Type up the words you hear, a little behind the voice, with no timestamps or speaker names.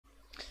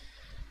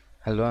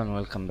Hello and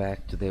welcome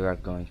back. Today we are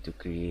going to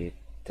create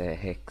a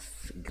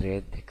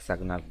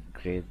hexagonal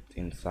grid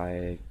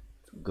inside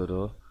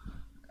Godot,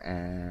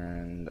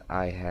 and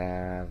I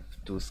have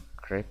two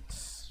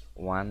scripts.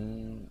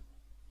 One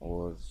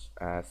was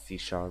a C#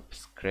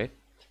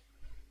 script,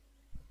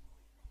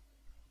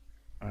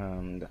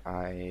 and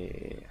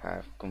I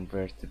have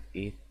converted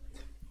it.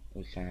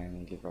 We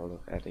can give a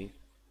look at it.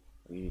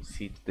 We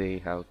see today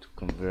how to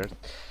convert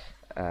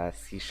a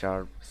C#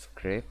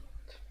 script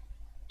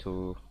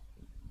to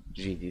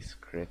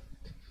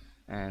GDScript,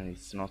 and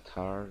it's not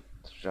hard.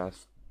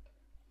 Just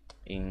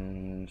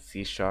in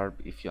C#,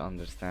 if you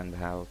understand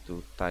how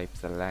to type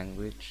the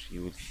language,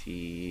 you will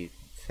see it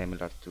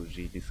similar to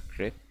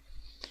GDScript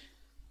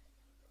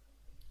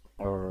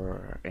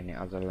or any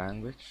other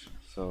language.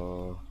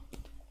 So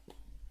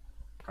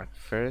at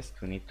first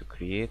we need to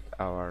create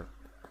our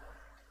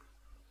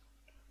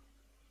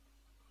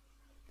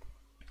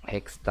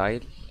hex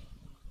tile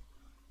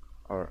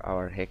or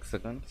our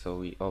hexagon. So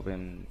we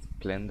open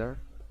Blender,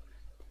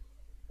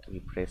 we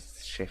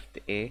press Shift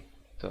A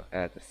to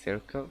add a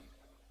circle,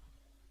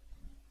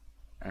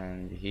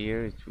 and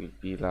here it will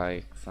be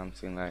like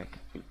something like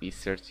it will be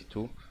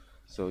 32.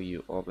 So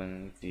you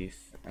open this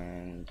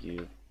and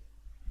you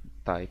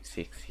type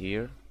 6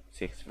 here,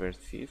 6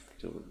 vertices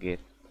to get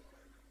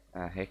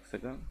a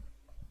hexagon.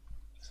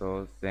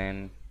 So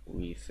then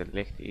we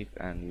select it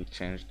and we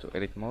change to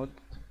edit mode,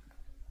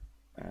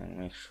 and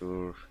make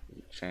sure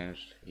you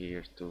change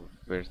here to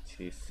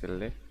vertices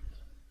select,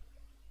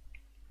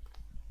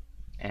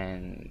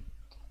 and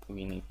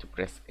we need to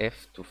press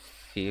F to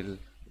fill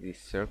this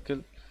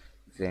circle,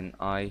 then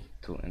I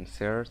to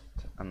insert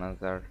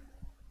another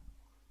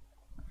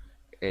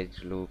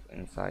edge loop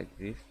inside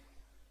this,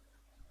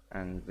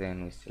 and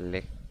then we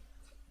select,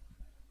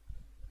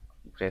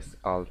 press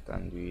Alt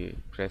and we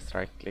press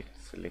right click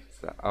to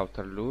select the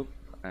outer loop,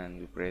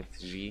 and we press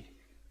G,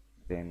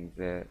 then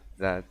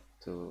that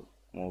to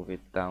move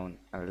it down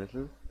a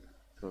little,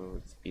 so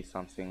it's be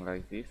something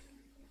like this.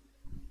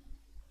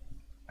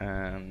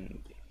 And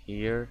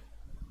here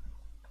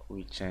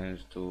we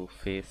change to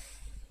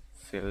face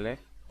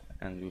select,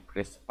 and we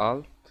press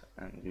Alt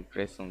and we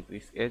press on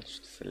this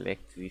edge to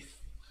select this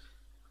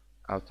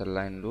outer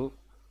line loop.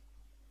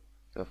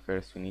 So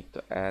first we need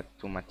to add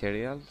two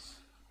materials.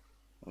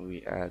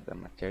 We add a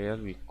material,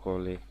 we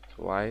call it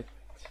white.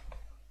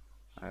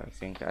 I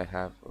think I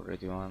have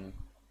already one.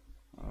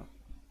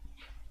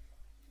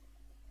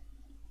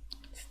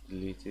 It's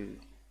deleted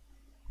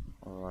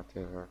or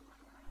whatever.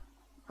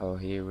 Oh,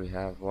 here we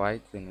have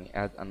white, then we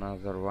add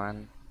another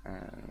one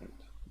and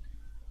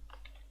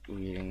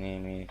we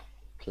rename it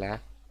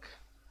black,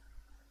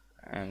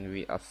 and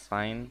we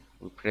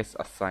press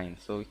assign,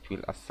 so it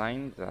will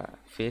assign the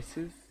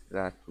faces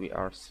that we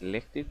are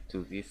selected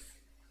to this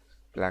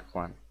black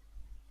one.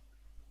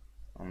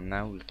 And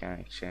now we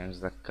can change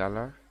the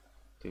color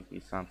to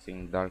be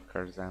something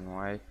darker than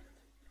white,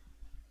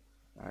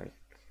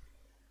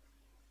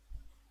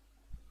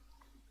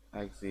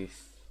 like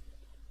this.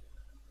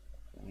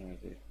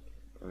 Make it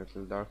a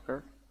little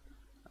darker,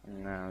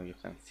 and now you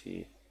can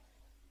see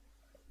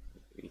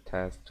it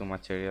has two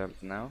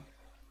materials now.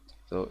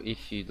 So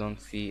if you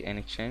don't see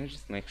any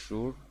changes, make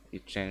sure you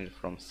change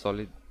from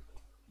solid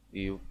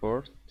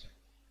viewport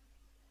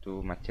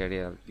to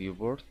material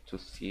viewport to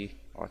see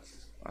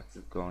what's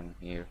going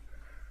here.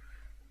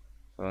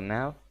 So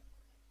now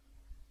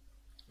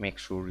make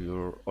sure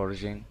your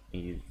origin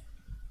is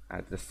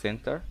at the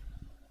center,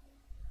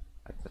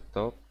 at the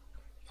top.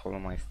 Follow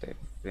my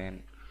steps.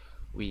 Then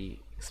we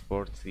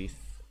export this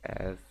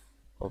as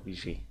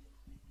OBJ.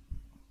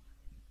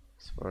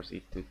 Export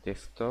it to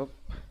desktop.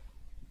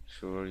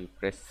 Sure you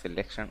press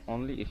selection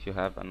only if you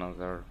have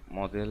another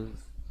models,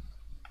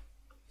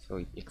 so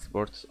it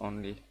exports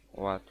only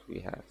what we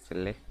have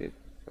selected.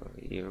 So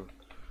here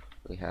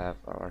we have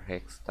our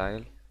hex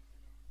tile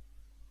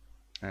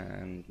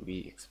and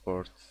we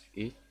export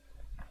it.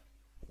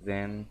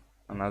 Then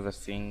another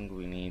thing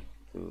we need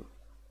to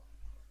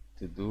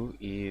do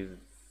is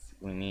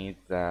we need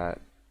the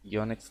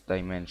units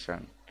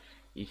dimension.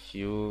 If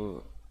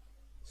you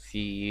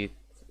see it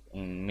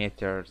in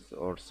meters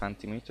or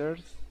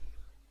centimeters,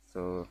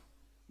 so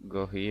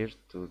go here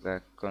to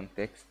the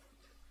context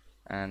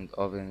and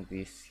open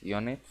these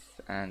units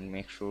and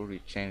make sure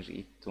you change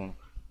it to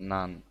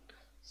none.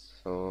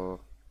 So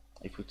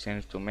if we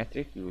change to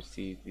metric, you will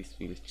see this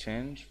will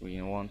change.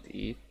 We want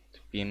it to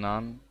be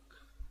none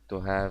to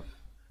have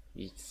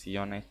its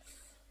units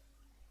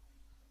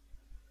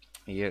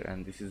here,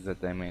 and this is the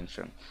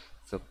dimension.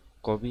 So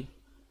copy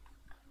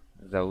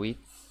the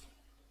width,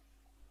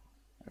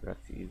 that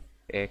is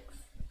x,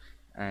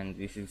 and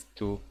this is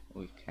 2.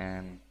 We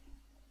can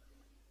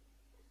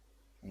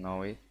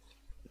know it.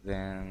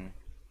 Then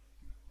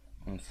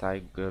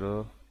inside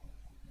Godot,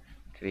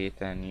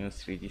 create a new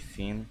 3D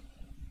scene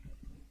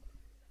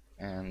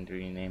and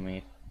rename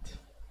it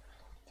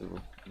to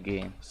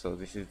game. So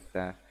this is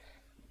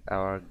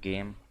our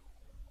game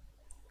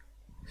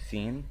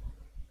scene,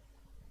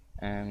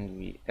 and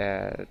we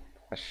add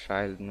a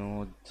child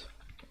node.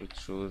 We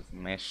choose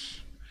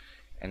mesh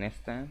an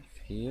instance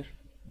here.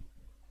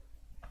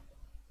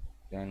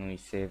 Then we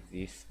save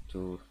this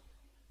to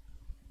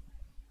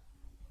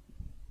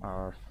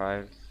our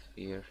files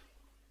here.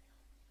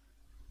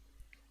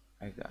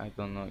 I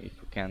don't know if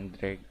we can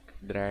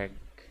drag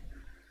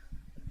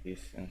this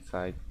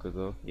inside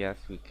Godot. Yes,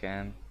 we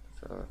can.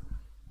 So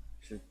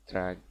this is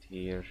dragged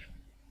here.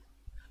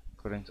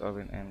 Couldn't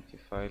open empty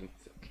file.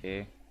 It's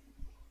okay.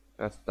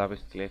 Just double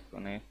click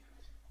on it.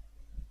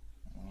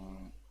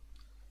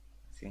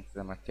 Since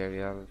the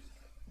materials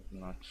is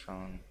not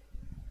shown,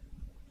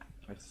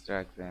 let's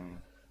drag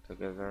them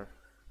together.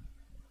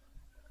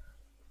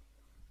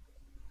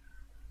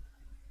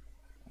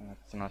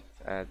 It's not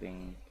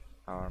adding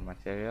our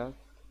materials.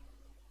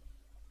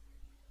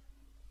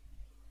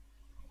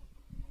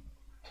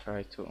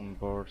 Try to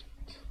import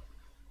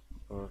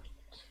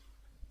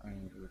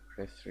and we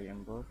press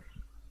re-import.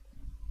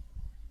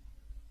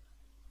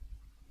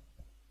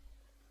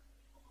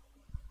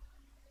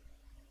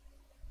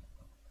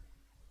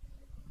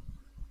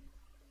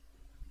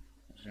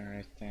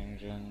 Generate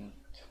tangent,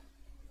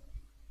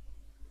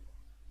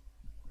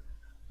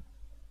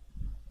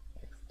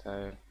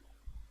 textile.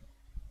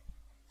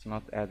 It's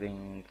not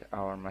adding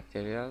our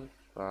materials,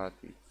 but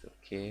it's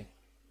okay.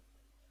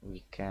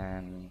 We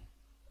can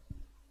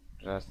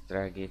just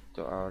drag it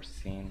to our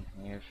scene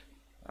here,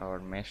 our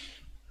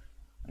mesh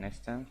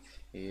instance.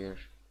 Here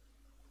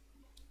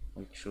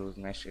we choose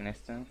mesh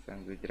instance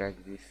and we drag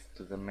this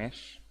to the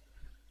mesh.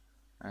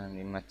 And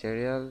in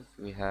materials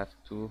we have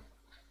two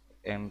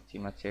empty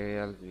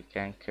materials. We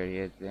can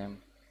create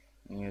them,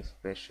 new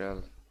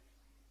special,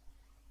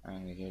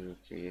 and here we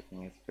create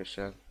new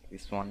special.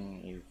 This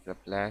one is the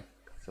black,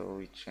 so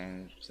we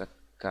change the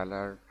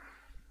color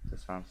to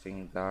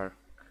something dark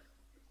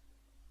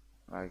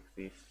like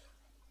this.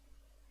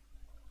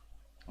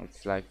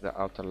 It's like the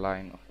outer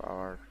line of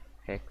our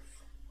hex.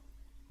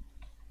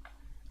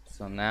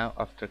 So now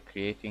after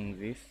creating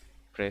this,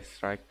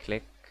 press right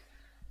click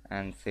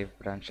and save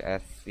branch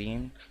as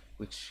scene,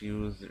 which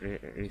use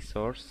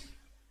resource,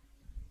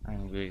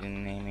 and we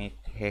rename it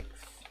hex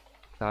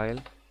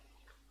tile.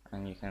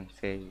 And you can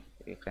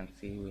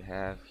see we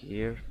have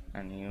here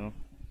a new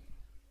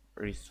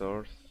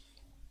resource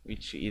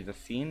which is a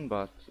scene,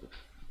 but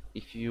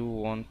if you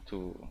want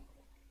to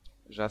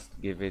just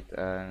give it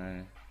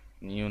a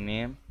new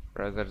name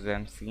rather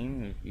than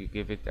scene, you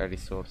give it a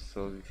resource.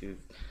 So this is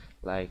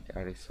like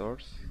a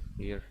resource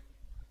here,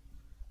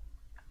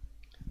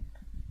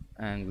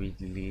 and we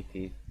delete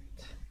it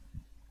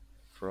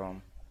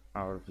from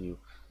our view.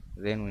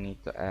 Then we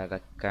need to add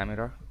a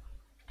camera,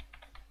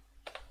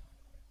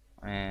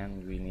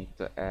 and we need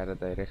to add a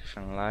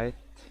direction light.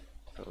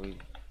 So we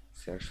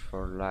search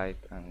for light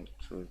and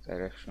choose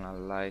directional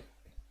light.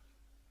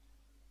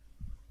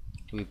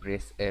 We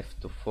press F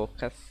to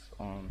focus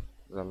on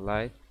the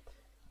light.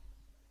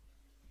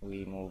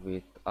 We move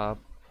it up,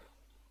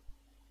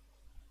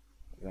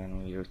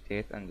 then we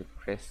rotate and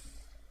press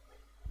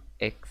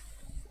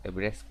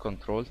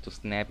Ctrl to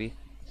snap it.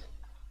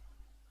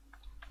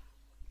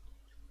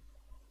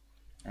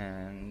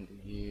 And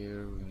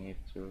here we need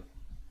to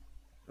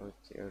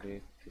rotate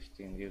it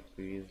 15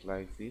 degrees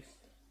like this,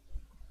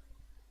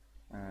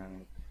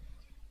 and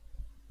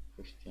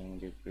 15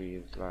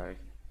 degrees like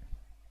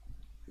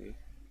this.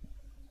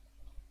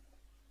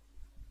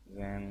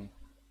 Then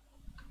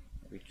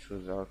we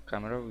choose our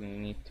camera. We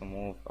need to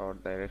move our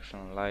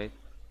directional light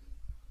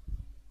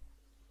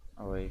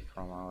away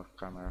from our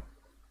camera.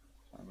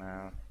 So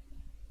now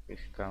this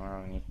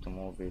camera, we need to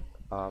move it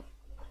up,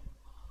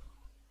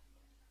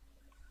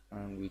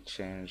 and we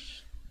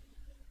change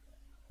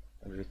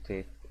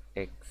rotate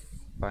X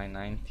by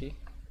 90.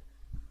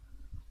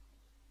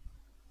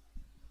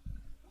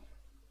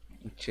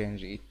 We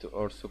change it to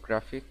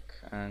orthographic,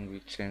 and we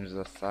change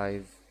the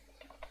size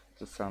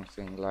to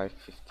something like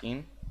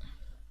 15.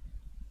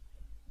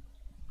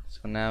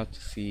 So now to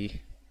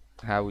see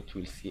how it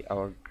will see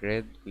our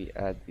grid, we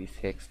add this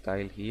hex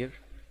tile here,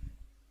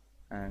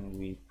 and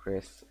we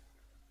press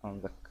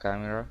on the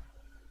camera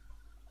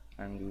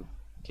and we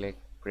click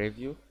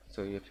preview,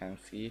 so you can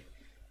see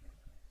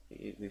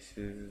this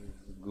is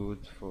good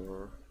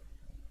for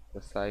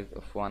the size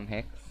of one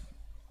hex.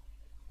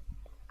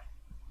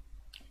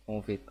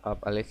 Move it up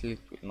a little, it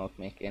will not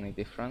make any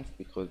difference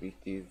because it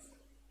is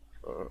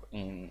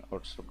in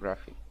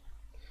orthographic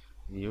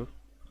view.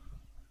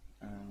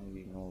 And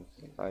we move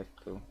the light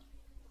to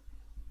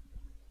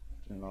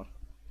not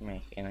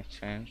make any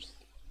change.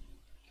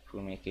 If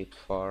we make it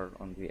far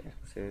on the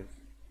axis.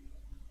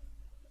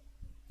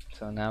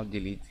 So now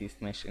delete this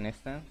mesh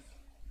instance,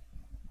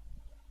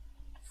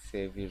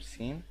 save your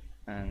scene,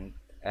 and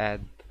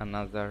add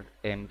another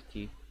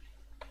empty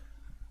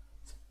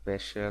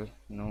special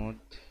node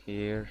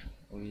here.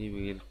 We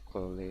will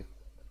call it,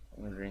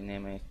 we'll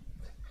rename it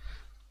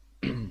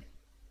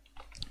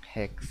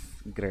hex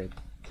grid.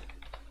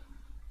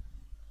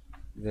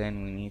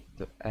 Then we need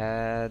to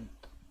add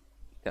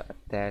the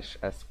attach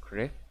a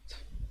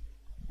script,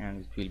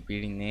 and it will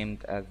be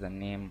renamed as the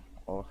name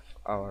of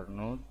our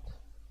node.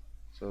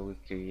 So we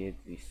create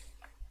this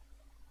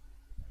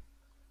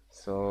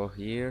So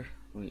here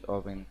we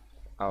open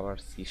our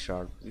C#.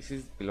 This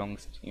is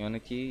belongs to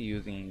Unity.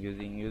 Using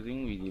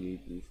we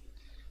delete this.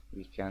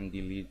 We can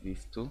delete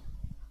this too.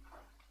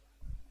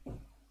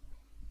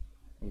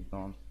 We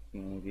don't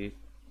need it.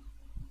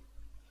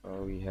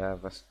 So we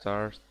have a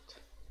start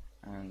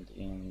and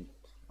end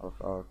of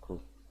our code.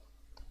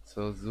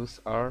 So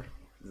those are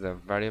the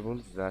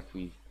variables that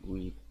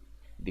we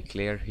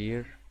declare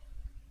here.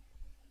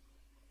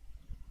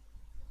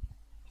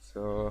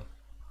 So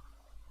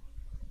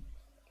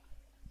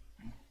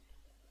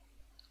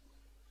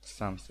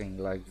something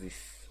like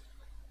this.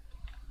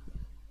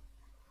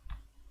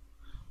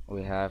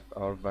 We have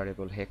our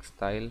variable hex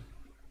style.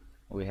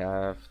 We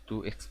have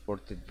two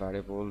exported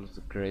variables,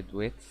 grid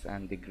width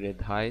and the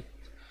grid height.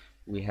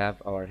 We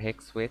have our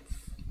hex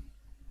width.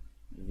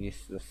 This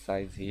is the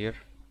size here.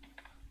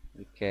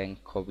 We can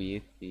copy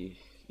it if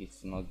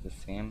it's not the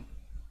same,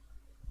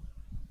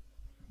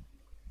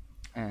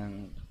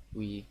 and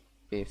we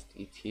paste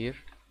it here.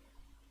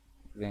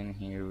 Then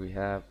here we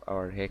have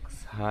our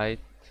hex height,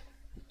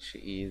 which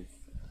is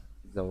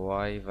the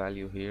y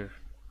value here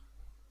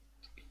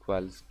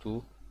equals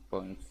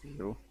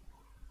 2.0.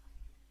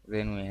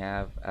 Then we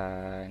have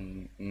a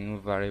new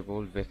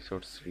variable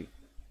vector3,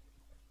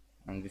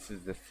 and this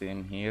is the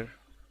same here.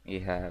 We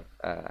have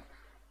a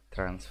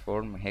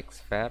transform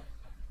hex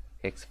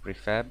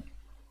prefab.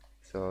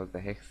 So the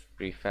hex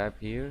prefab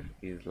here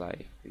is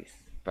like this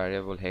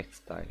variable hex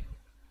style.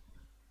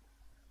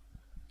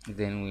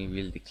 Then we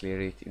will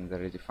declare it in the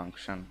ready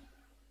function.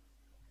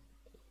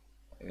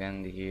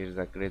 And here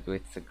the grid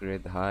width,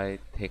 grid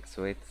height, hex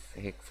width,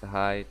 hex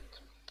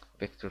height,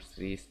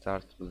 vector3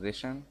 start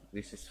position.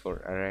 This is for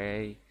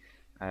array.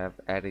 I have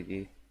added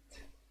it,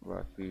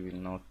 but we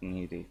will not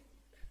need it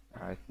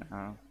right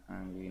now,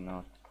 and we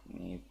not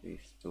need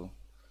this too.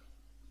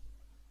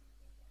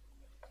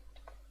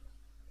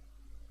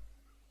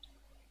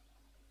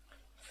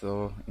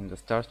 So in the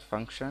start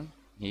function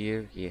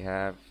here you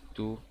have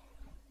two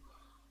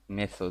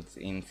methods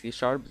in C#.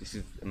 This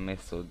is a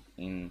method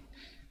in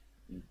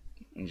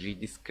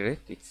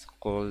GDScript. It's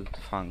called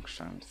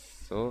functions.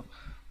 So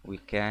we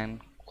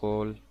can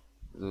call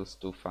those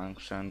two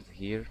functions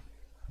here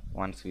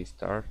once we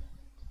start,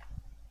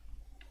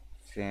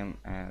 same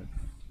as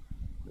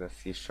the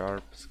C#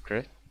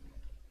 script.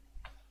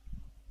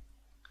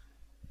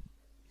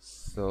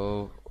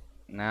 So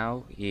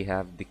now he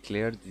have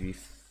declared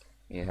this,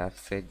 he have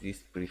set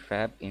this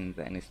prefab in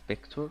the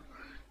inspector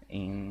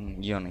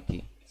in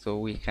Unity. So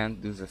we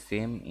can do the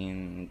same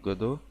in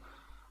Godot.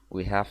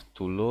 We have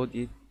to load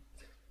it,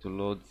 to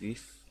load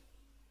this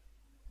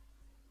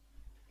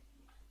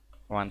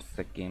once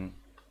the game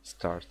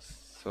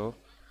starts. So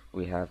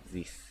we have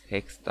this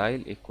hex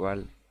style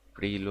equal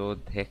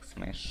preload hex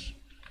mesh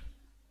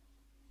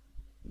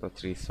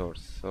dot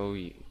resource. So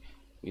we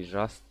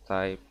just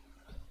type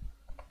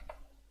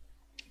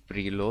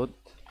preload,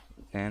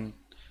 then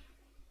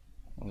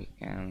we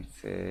can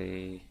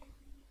say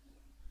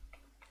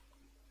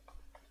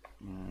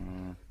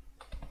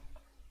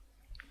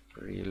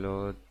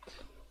preload,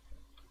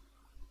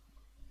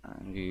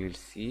 and we will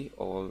see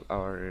all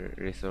our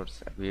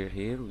resource appear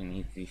here. We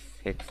need this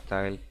hex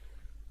style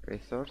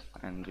resource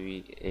and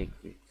we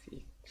exit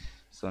it.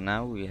 So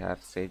now we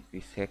have set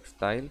this hex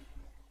style,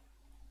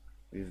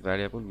 this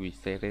variable, we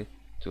set it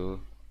to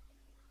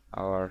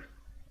our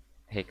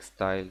hex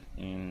style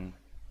in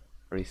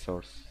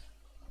resource.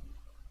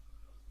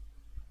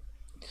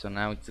 So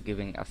now it's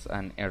giving us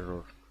an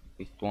error.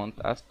 It wants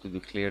us to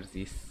declare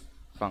this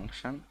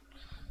function.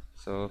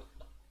 So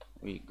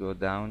we go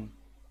down.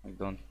 We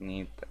don't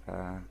need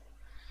a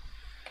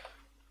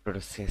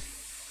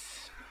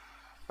process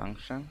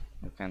function.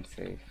 You can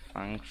say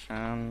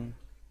function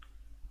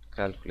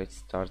calculate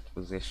start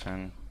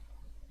position.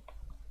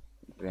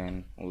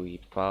 Then we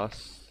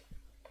pass,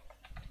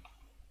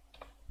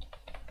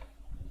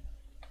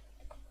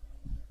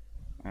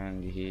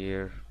 and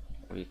here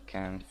we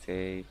can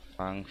say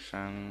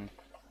function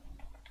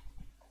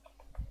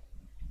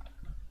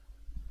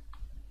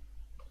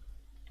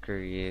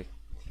create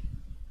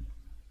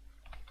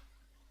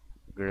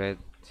grid,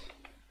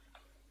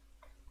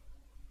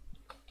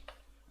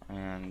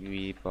 and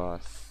we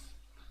pass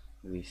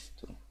these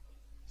two.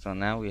 So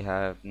now we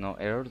have no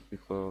errors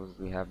because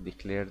we have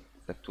declared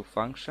the two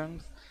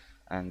functions,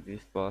 and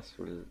this pass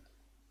will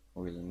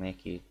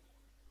make it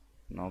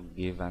not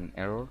give an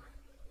error.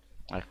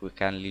 Like we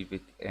can leave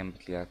it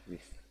empty like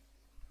this.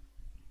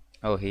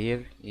 Oh,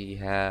 here we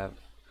have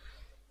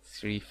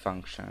three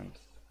functions.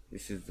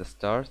 This is the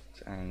start,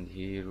 and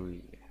here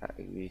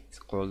it's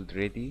called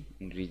ready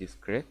in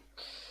GDScript.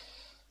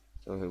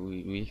 So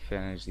we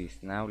finish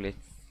this. Now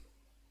let's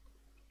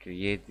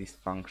create this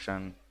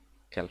function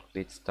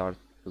calculate start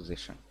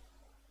position.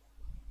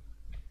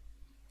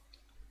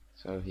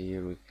 So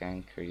here we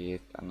can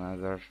create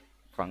another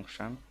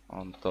function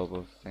on top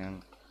of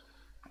them,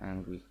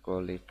 and we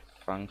call it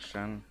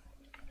function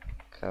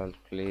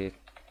calculate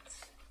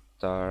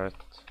start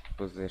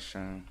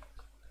position,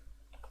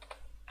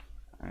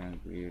 and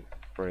we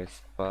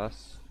press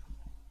pass.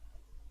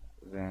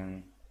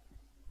 Then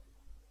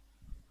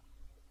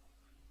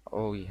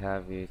Oh, we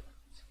have it.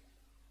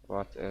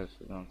 What else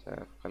we don't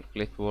have?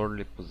 Calculate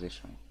world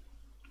position.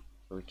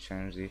 So we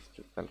change this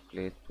to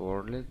calculate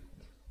world.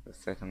 The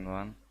second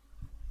one,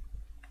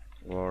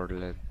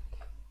 world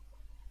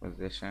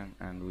position,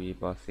 and we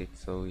pass it.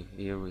 So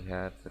here we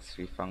have the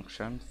three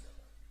functions.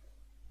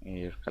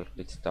 Here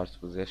calculate start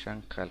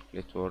position,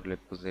 calculate world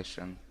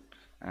position,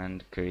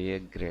 and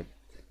create grid.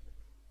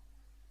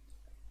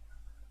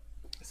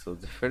 So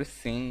the first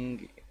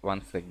thing,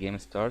 once the game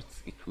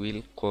starts, it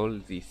will call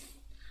this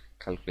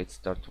calculate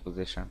start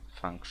position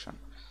function.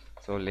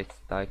 So let's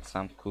type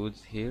some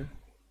codes here,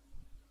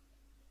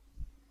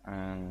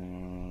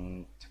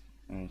 and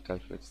in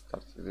calculate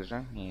start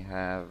position we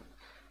have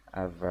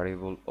a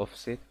variable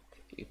offset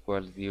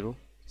equals 0,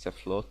 it's a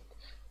float,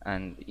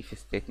 and if a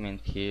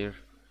statement here,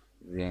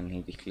 then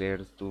he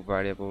declares two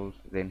variables,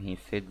 then he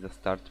sets the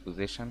start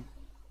position,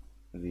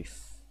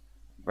 this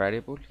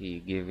variable, he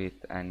give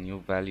it a new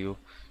value,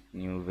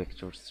 new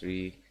vector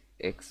 3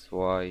 x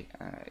y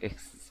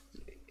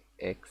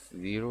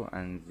x0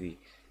 and z,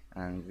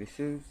 and this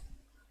is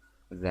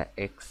the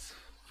x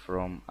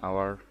from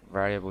our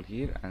variable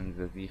here and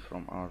the z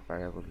from our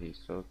variable here.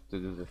 So to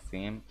do the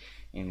same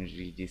in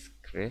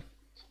GDScript,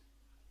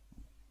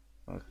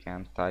 we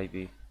can type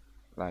it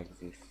like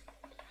this: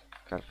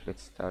 calculate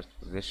start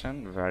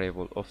position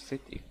variable offset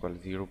equals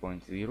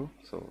 0.0,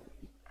 so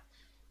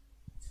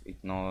it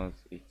knows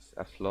it's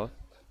a float.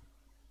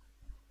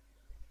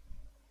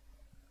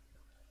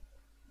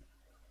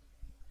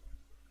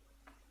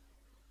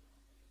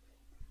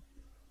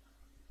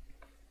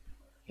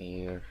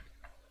 Here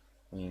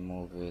we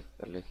move it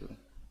a little.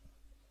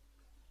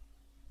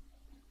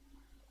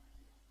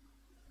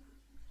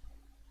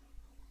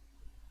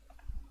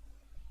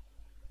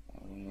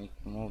 We need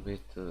to move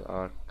it to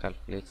our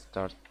calculate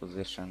start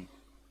position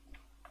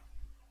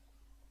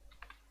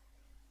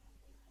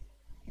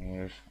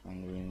here,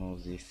 and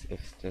remove this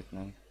if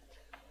statement.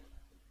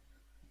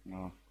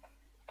 No,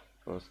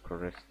 goes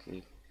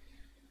correctly.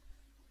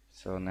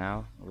 So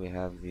now we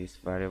have this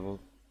variable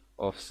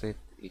offset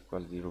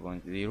equals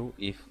 0.0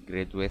 if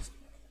grid width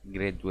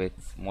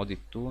modded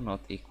 2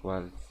 not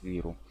equals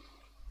 0,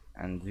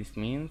 and this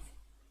means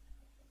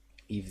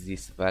if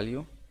this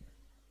value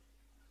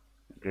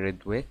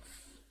grid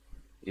width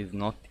is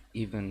not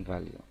even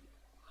value.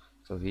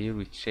 So here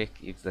we check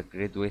if the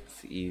grid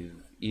width is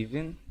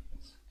even,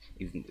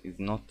 is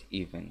not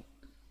even.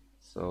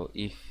 So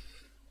if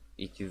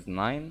it is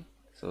 9,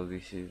 so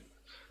this is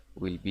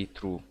will be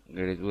true.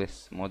 Grid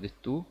width modded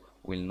 2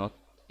 will not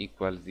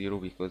equal 0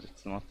 because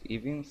it's not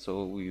even,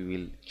 so we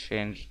will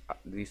change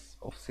this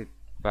offset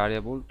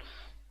variable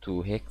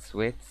to hex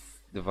width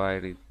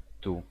divided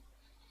 2.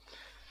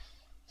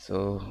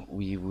 So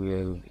we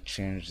will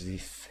change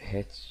this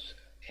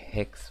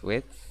hex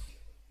width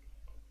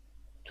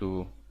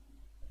to,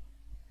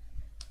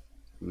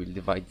 we will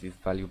divide this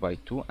value by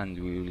 2 and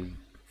we will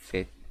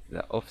set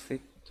the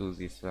offset to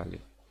this value.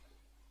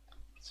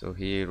 So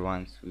here,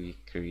 once we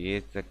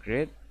create the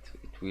grid,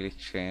 it will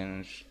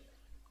change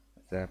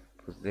the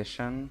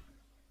position,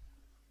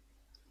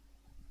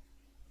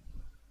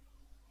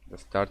 the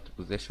start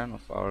position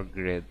of our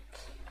grid.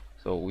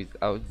 So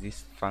without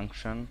this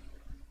function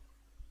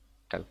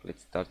calculate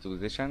start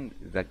position,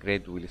 the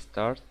grid will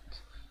start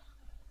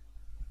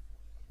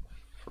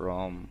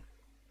from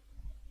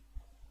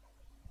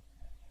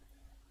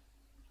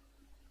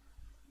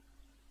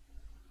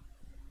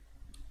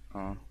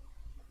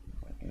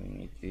we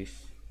need this,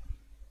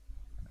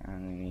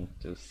 and we need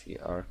to see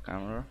our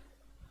camera.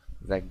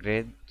 The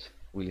grid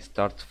will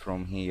start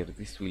from here.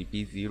 This will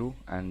be 0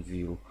 and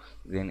 0,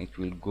 then it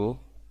will go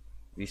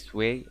this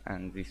way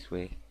and this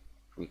way.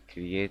 We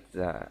create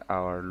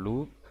our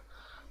loop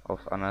of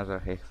another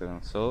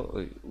hexagon.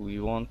 So we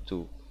want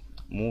to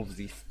move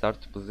this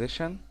start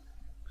position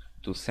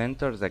to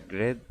center the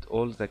grid,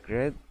 all the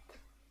grid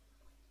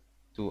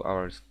to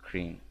our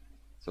screen.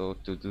 So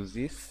to do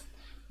this,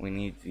 we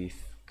need this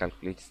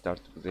calculate start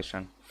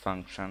position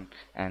function,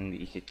 and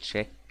it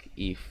check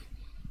if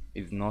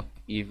is not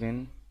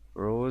even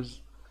rows,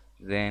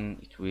 then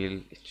it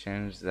will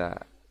change the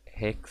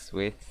hex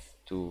width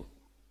to,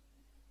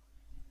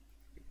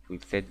 it will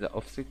set the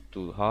offset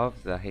to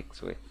half the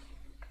hex width,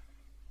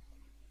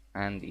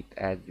 and it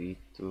adds it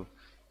to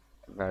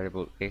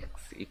variable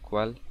x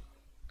equal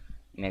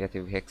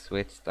negative hex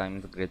width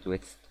times grid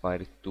width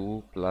divided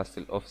 2 plus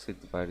the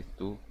offset divided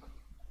 2.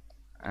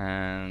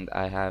 And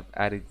I have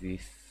added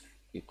this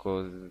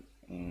because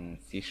in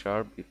C#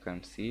 you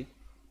can see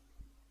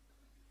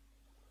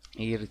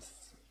here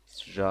it's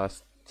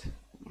just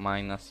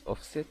minus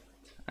offset,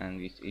 and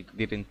it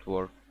didn't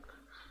work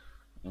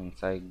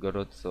inside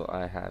Godot, so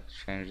I have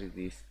changed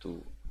this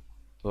to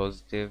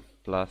positive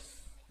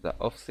plus the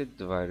offset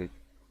divided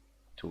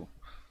 2.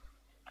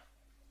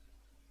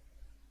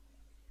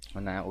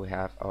 And now we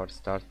have our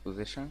start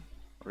position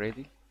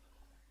ready.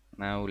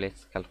 Now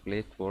let's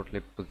calculate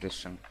world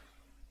position,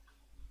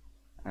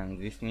 and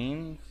this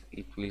means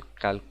it will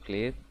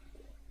calculate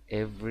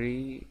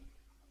every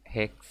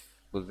hex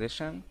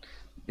position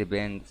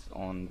depends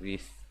on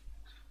this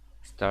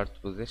start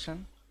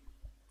position,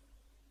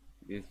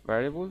 this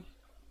variable.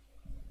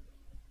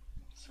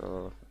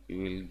 So you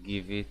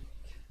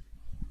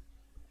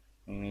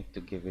need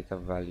to give it a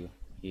value.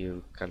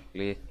 You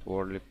calculate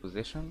world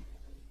position.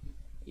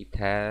 It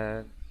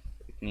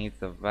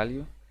needs a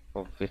value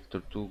of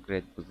vector 2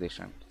 grid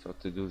position. So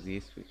to do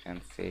this, we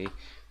can say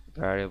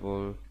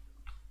variable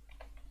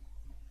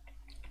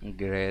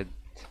grid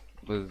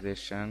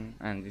position,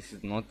 and this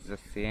is not the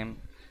same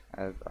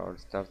as our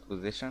start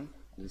position.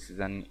 This is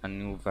a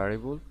new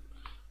variable,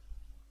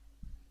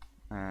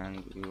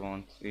 and we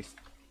want this to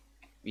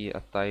be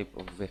a type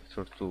of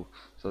vector 2.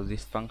 So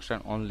this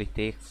function only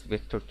takes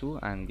vector 2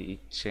 and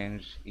it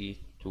changes it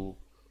to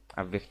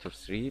a vector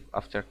 3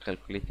 after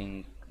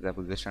calculating the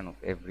position of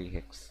every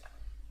hex.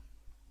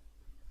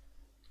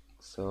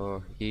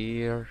 So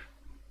here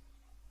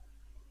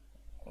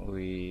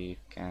we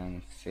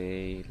can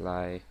say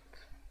like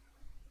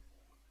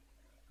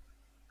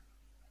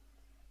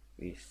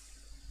this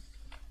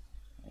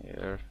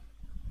here: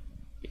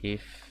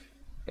 if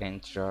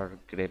integer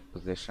grid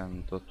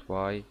position dot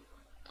y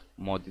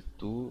mod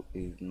 2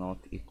 is not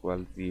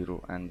equal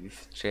 0, and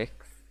this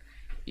checks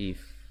if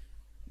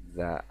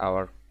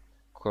our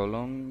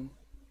column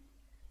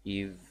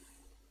is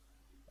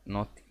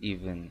not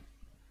even.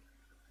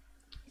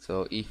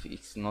 So if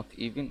it's not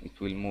even, it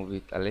will move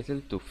it a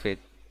little to fit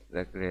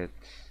the grid.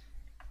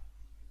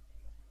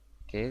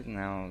 Okay,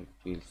 now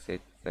it will set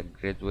the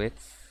grid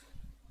width.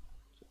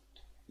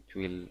 It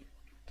will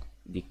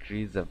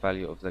decrease the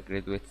value of the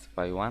grid width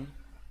by 1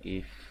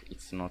 if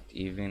it's not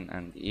even,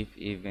 and if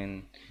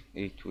even,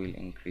 it will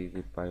increase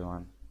it by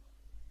 1.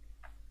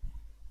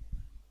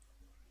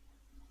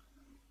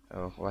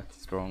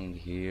 What's wrong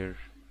here?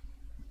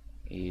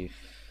 If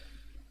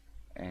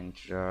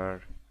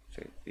integer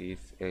set this,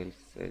 else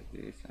set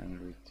this, and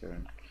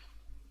return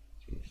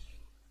this.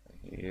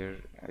 Here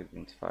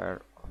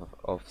identifier of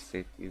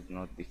offset is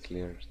not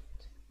declared.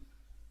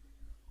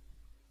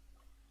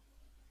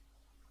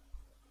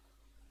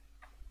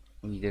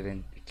 We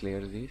didn't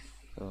declare this,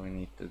 so we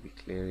need to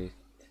declare it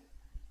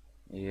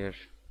here.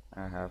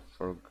 I have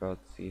forgot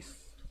this.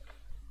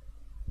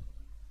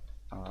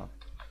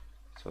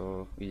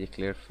 So we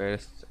declare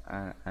first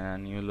a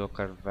new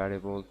local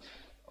variable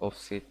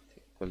offset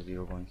equals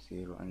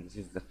 0.0, and this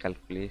is the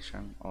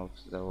calculation of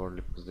the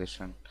world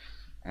position,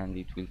 and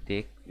it will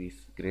take this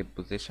grid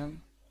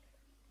position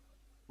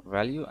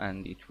value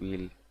and it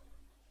will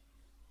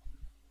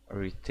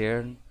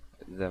return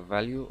the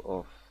value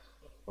of,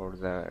 or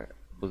the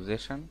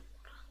position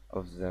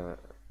of the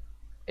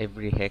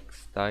every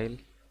hex tile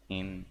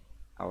in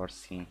our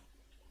scene.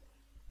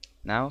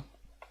 Now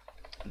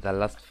the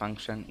last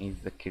function is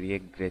the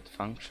create grid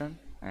function,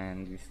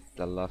 and this is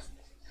the last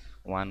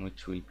one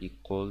which will be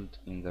called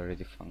in the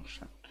ready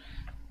function,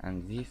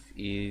 and this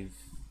is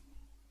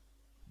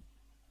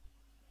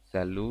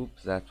the loop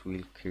that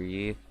will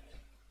create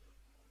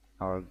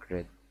our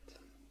grid.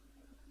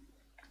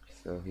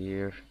 So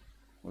here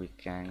we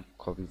can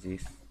copy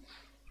this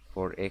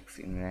for x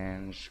in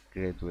range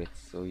grid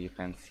width. So you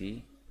can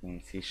see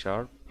in C#,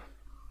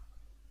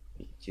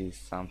 which is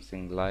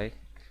something like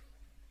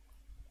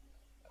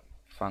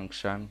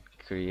function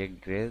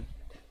create grid,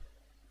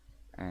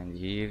 and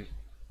here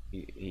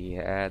he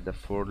add a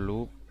for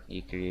loop.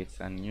 He creates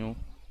a new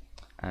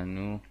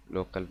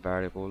local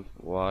variable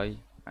y,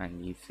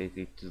 and he set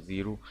it to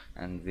 0,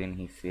 and then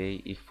he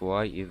say if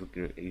y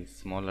is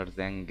smaller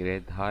than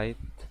grid height,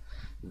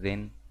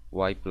 then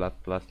y plus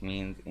plus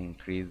means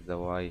increase the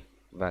y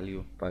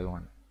value by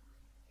 1.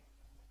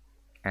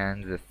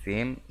 And the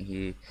same,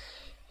 he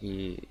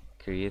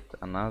create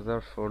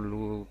another for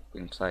loop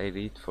inside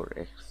it for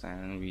x,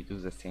 and we do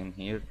the same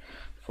here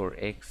for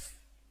x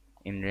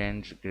in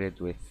range grid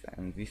width,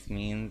 and this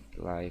means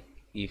like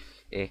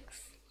if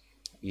x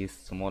is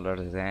smaller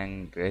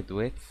than grid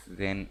width,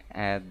 then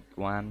add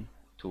 1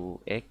 to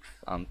x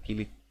until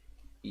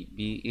it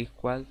be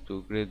equal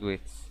to grid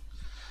width.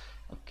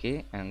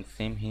 Okay, and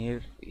same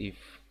here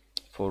if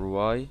for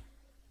y,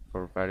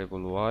 for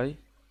variable y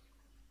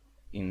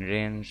in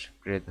range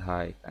grid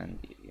height, and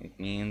it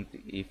means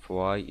if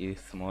y is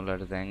smaller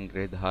than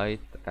grid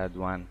height, add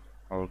 1,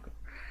 or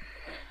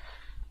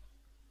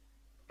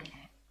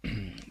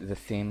the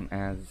same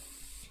as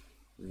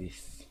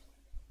this.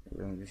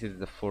 And this is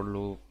the for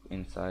loop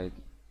inside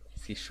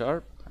C#,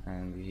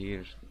 and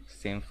here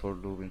same for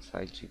loop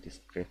inside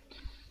GDScript.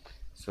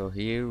 So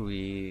here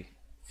we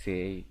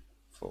say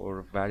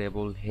for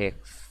variable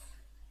hex,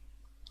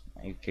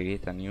 I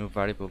create a new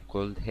variable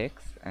called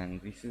hex,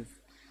 and this is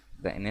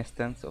the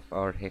instance of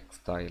our hex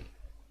tile.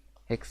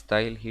 Hex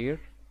tile here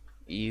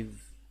is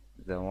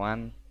the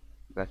one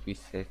that we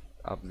set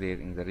up there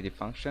in the ready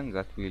function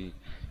that will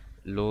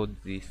load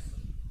this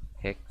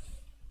hex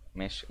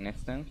mesh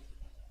instance.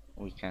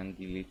 We can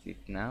delete it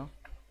now.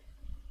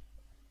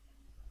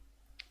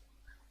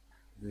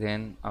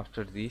 Then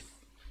after this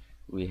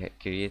we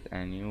create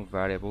a new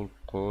variable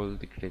called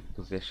grid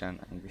position,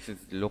 and this is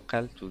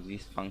local to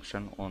this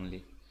function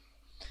only,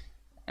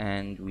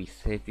 and we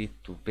set it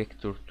to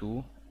vector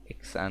 2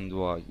 x and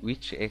y.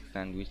 Which x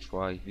and which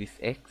y? This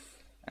x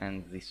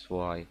and this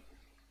y.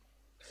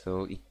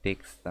 So it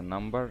takes the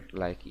number,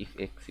 like if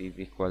x is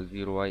equal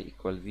 0, y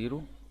equal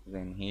 0,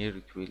 then here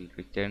it will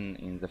return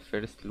in the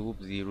first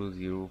loop 0,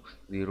 0,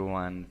 0,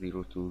 1,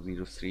 0, 2,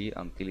 0, 3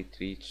 until it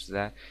reaches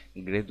the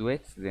grid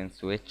width, then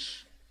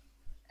switch,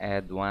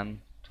 add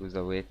 1 to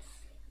the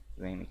width,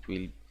 then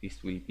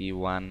this will be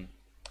 1,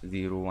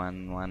 0,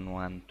 1, 1,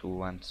 1, 2,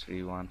 1,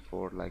 3, 1,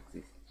 4, like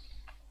this.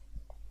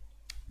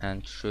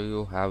 And to show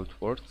you how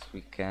it works,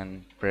 we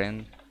can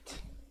print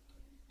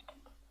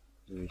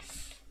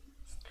this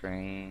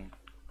string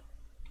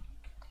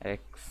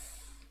x,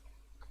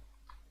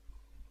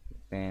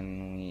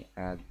 then we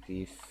add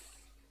this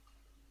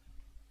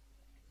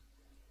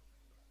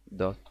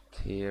dot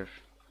here,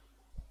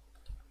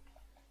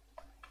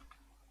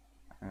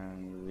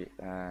 and we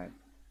add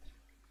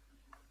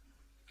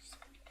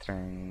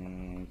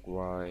string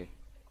y,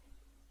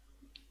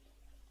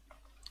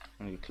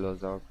 and we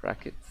close our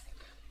brackets.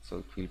 So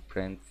it will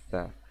print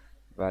the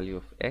value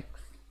of x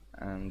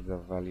and the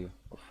value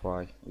of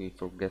y. We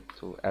forget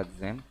to add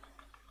them,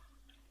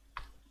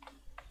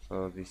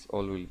 so this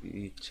all will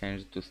be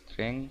changed to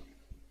string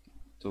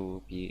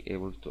to be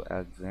able to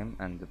add them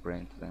and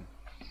print them.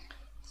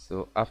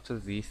 So after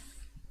this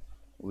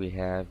we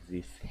have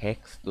this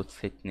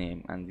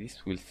hex.setName, and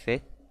this will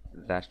set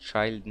the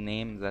child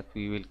name that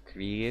we will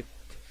create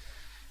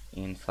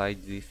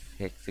inside this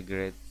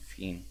hexagrid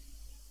scene,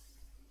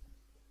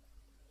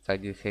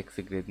 inside this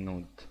hexagrid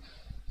node.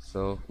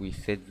 So we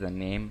set the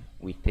name,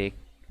 we take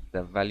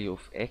the value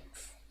of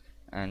x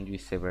and we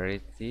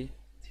separate it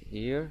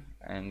here,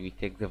 and we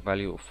take the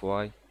value of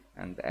y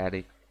and add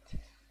it.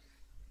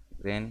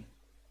 Then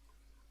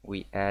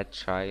we add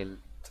child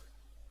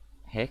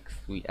hex,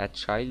 we add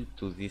child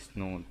to this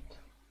node,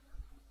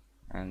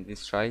 and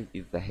this child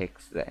is the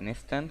hex, the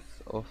instance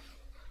of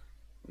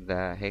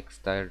the hex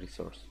tile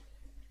resource.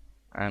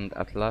 And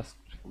at last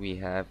we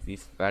have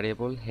this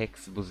variable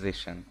hex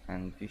position,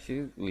 and this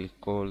is will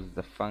call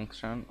the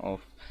function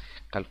of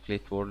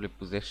calculate world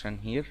position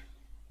here,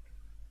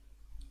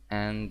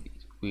 and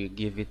we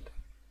give it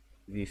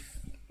this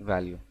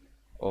value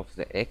of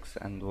the x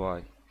and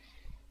y.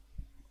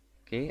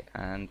 Okay,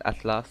 and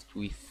at last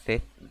we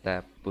set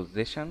the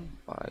position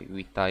by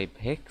we type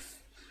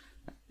hex.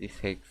 This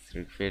hex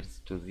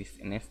refers to this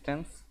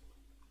instance,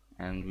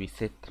 and we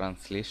set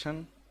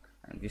translation,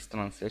 and this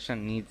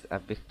translation needs a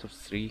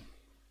vector3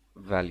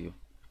 value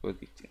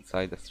because it's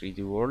inside the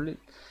 3D world,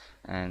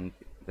 and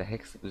the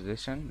hex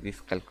position, this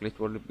calculate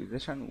world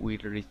position, will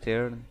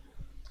return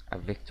a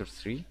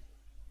vector3.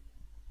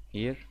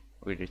 Here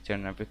we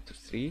return a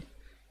vector3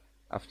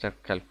 after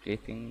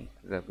calculating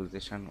the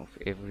position of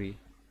every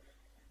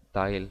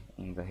tile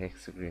in the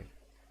hex grid.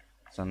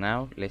 So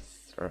now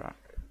let's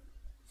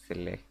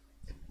select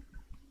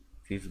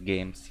this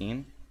game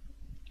scene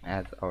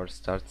as our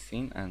start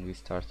scene, and we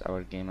start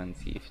our game and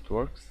see if it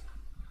works.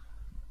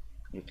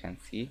 You can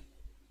see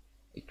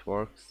it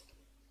works,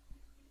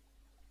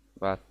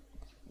 but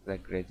the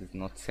grid is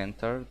not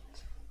centered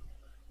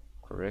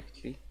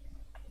correctly,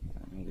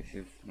 and this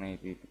is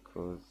maybe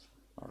because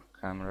our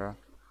camera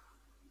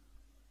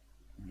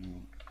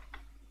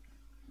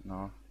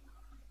no,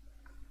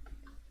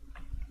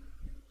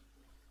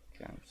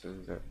 cancel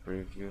the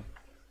preview.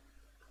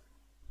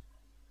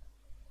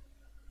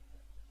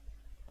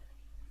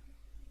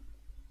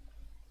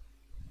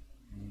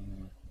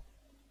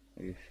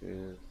 This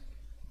is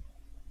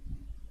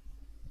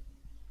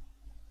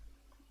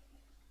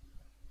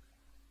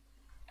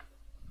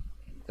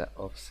the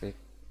offset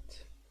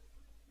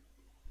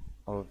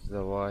of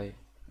the y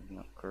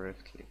not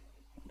correctly.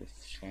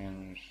 Let's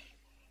change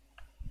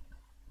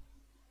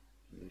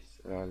these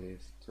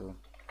values to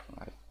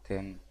like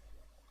 10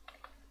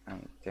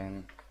 and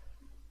 10.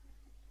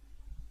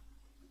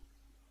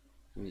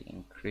 We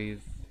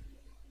increase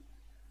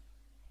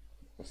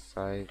the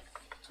size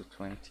to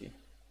 20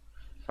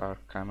 for our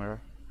camera,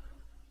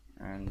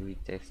 and we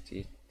test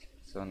it.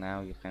 So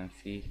now you can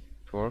see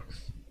it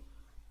works,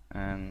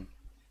 and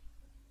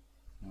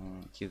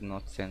it is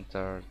not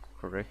centered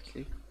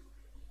correctly.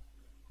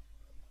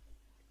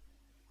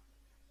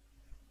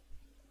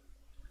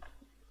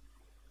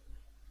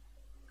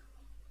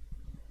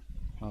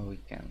 We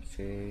can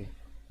say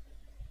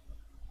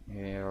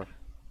here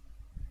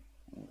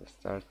in the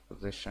start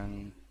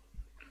position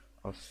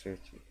offset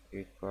is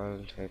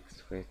equal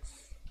hex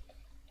width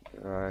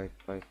divided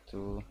by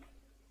 2,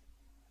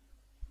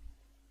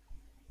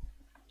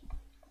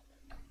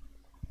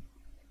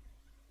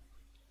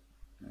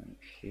 and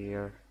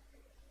here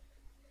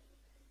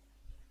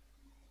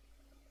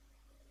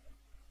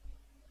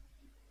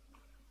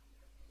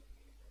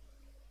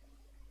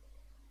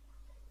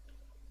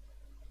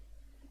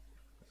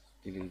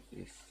delete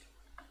this,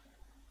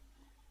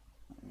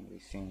 and we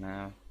see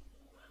now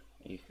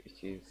if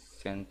it is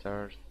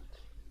centered.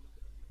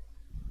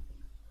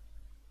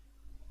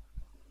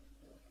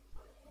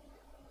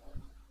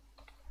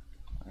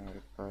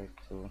 By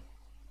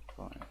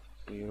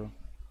 2.0,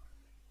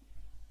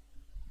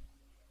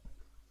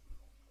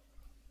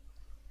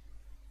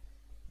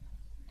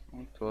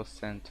 it was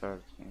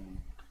centered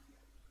in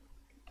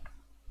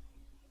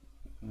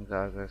the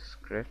other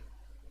script.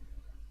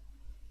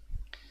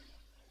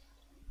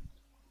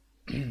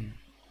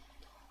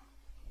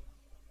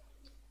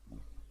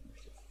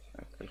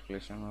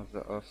 Calculation of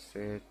the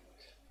offset.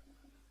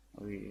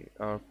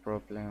 Our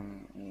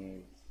problem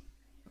is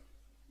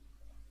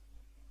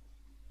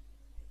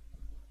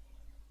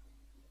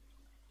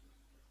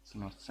it's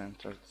not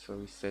centered, so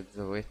we set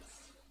the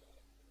width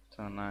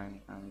to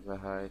 9 and the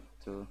height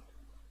to,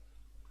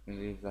 we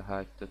leave the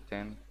height to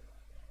 10.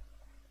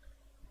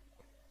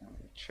 And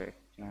we check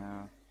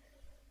now.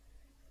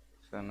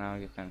 So now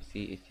you can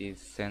see it is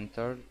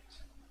centered.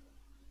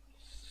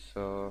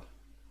 So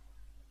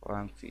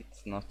once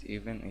it's not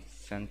even, it's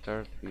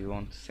centered. We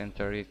want to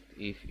center it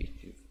if it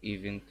is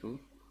even too.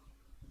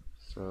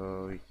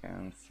 So we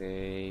can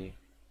say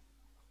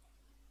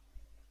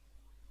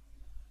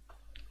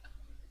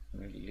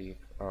we leave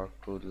our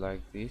code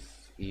like this: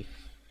 if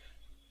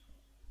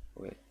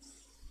width,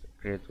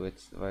 grid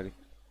width vary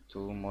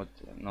to mod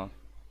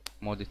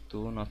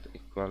 2 not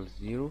equals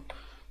 0,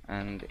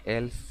 and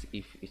else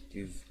if it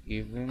is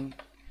even,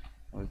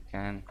 we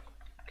can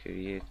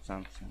create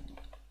something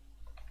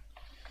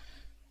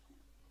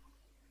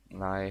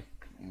like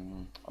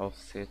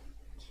offset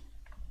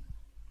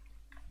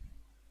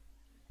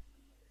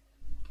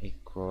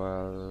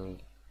equal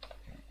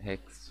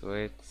hex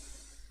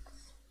width.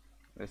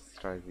 Let's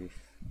try this.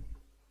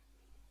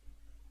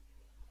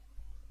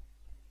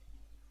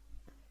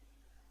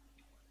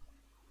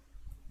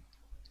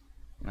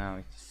 Now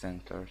it's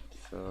centered,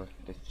 so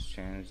let's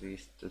change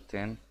this to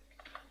 10,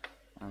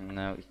 and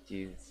now it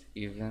is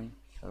even.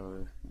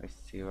 So let's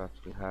see what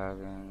will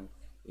happen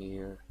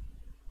here.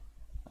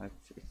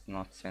 It's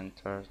not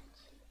centered,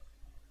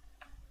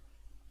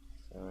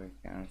 so we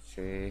can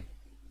say,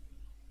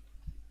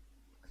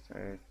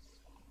 so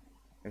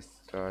let's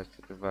try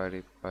to divide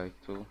it by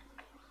 2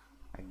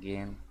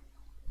 again.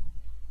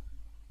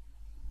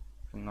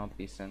 It will not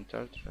be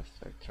centered.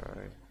 Just I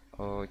try.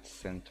 Oh, it's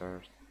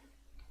centered.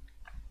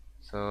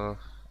 So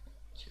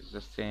it's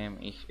the same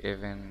if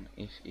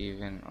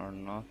even or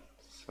not.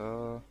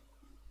 So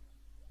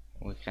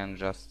we can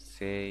just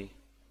say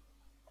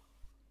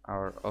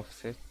our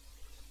offset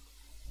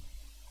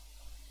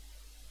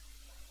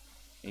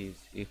is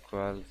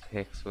equals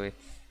hex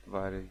width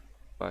divided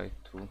by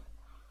 2,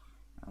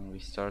 and we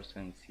start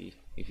and see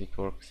if it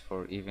works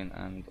for even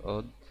and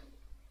odd.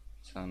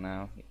 So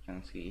now you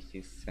can see it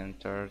is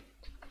centered.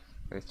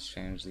 Let's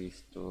change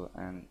this to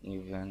an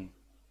even,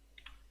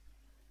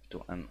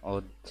 to an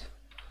odd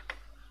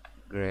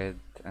grid,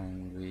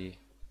 and we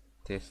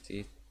test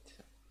it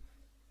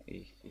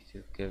if it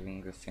is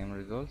giving the same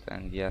result,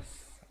 and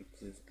yes,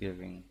 it is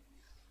giving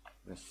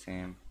the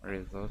same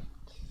result.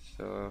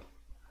 So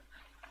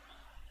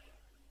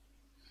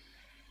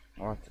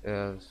what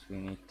else we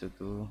need to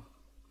do?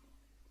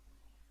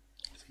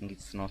 I think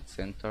it's not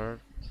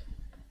centered,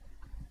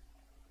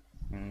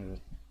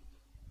 and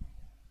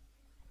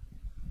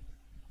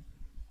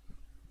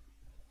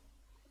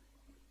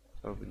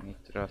so we need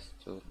just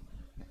to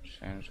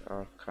change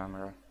our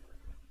camera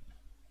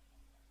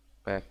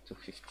back to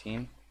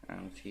 15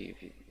 and see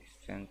if it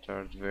is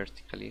centered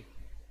vertically,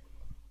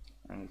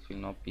 and it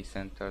will not be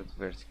centered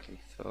vertically,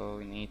 so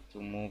we need to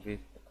move it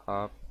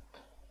up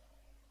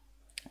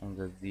on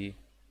the Z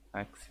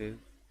axis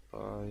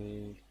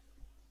by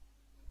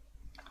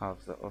half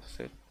the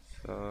offset.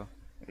 So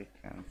we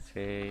can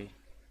say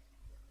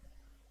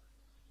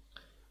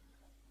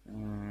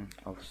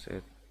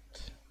offset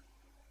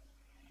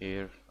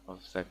here of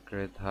the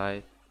grid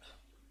height.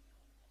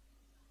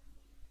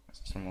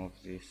 Let's remove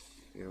this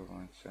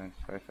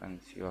 0.75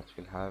 and see what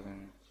will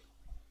happen.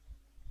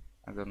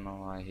 I don't know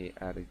why he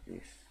added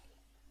this.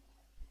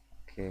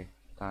 Okay,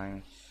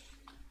 times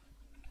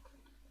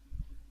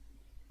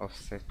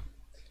offset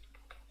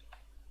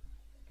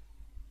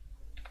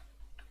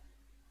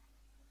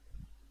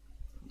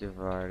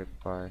divided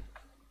by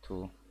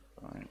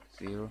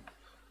 2.0.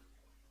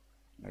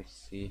 Let's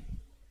see.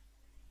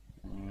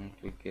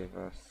 It will give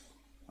us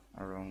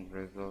a wrong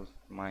result,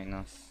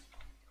 minus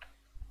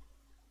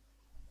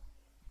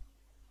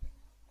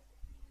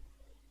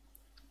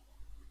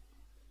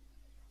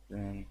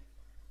then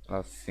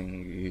last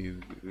thing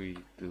we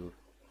do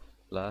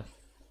last,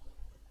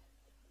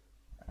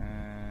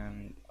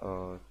 and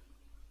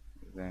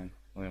then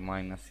we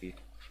minus it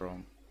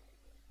from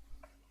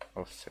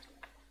offset.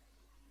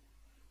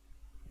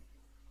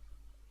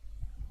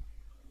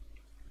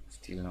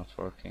 Still not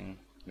working.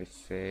 Let's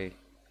say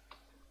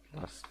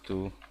plus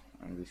 2,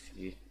 and we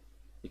see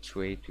which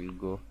way it will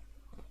go.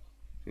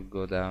 It will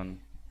go down,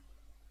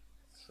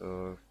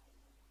 so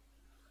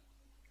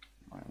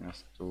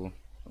minus 2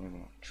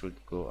 should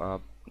go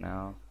up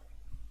now,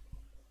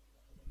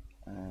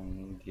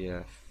 and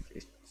yes,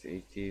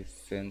 it is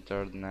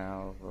centered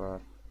now,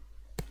 but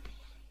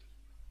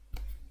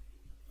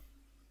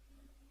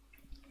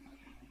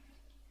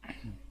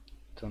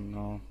don't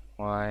know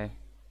why.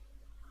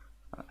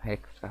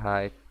 Hex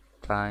height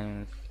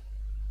times,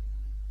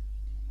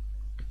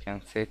 you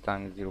can say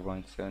times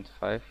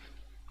 0.75,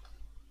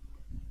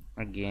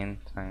 again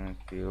times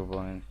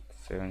 0.75,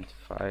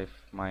 75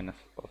 minus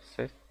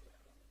offset.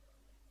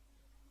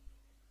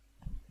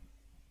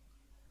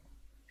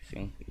 I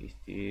think it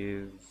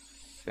is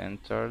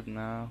centered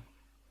now.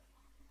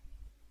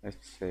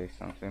 Let's say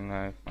something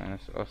like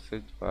minus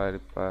offset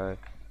divided by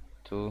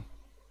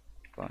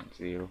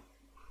 2.0.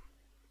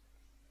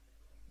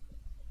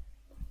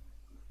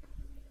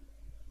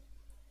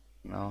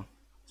 No,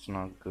 it's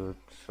not good,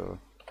 so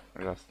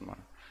just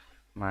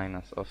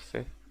minus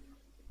offset.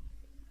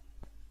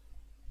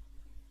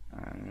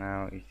 And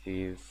now it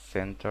is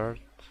centered.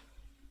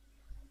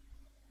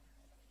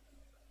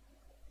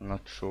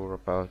 Not sure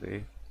about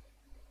it.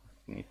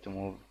 Need to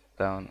move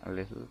down a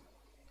little,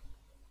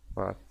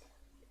 but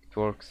it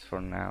works for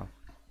now.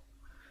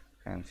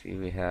 You can see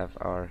we have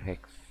our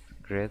hex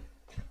grid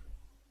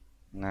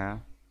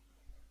now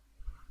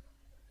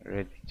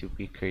ready to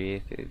be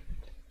created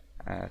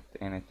at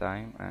any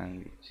time,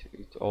 and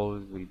it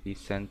always will be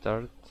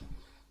centered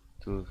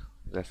to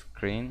the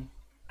screen.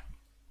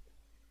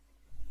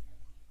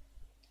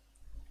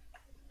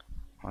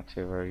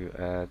 Whatever you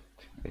add,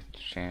 let's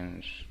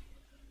change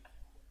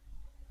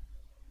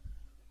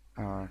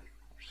our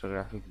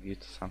orthographic view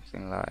to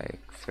something like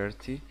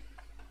 30,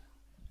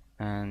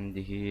 and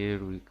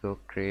here we go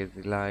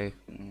crazy like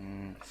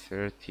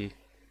 30,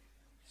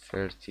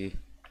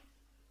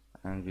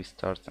 and we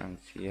start and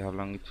see how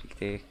long it will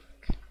take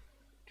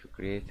to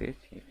create it.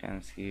 You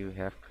can see we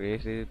have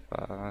created,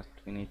 but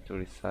we need to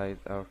resize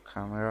our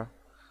camera,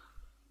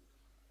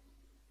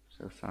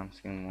 so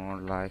something more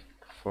like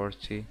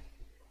 40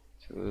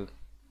 to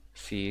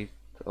see it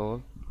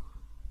all.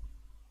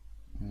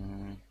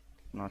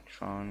 Not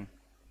shown,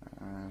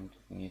 and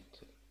we need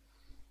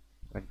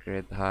the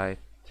grid height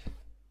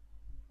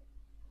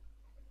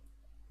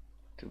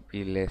to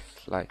be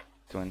less, like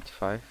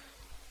 25.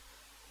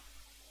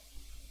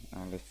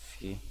 Now let's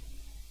see,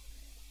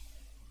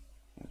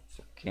 it's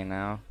okay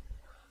now,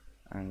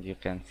 and you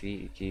can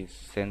see it is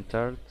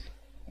centered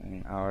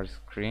in our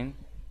screen.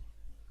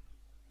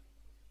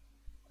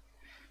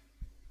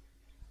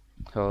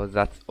 So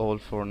that's all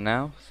for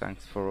now.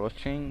 Thanks for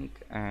watching,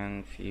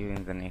 and see you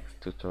in the next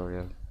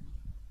tutorial.